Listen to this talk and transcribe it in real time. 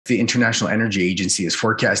the International Energy Agency is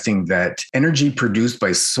forecasting that energy produced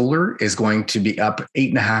by solar is going to be up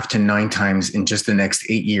 8.5 to 9 times in just the next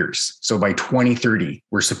 8 years. So by 2030,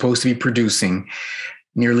 we're supposed to be producing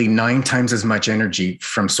nearly 9 times as much energy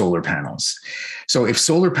from solar panels. So if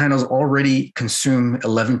solar panels already consume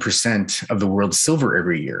 11% of the world's silver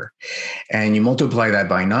every year, and you multiply that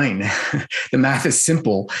by 9, the math is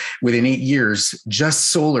simple. Within 8 years,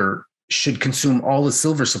 just solar should consume all the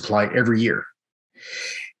silver supply every year.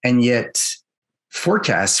 And yet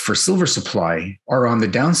forecasts for silver supply are on the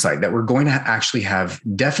downside, that we're going to actually have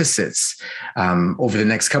deficits over the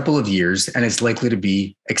next couple of years, and it's likely to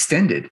be extended.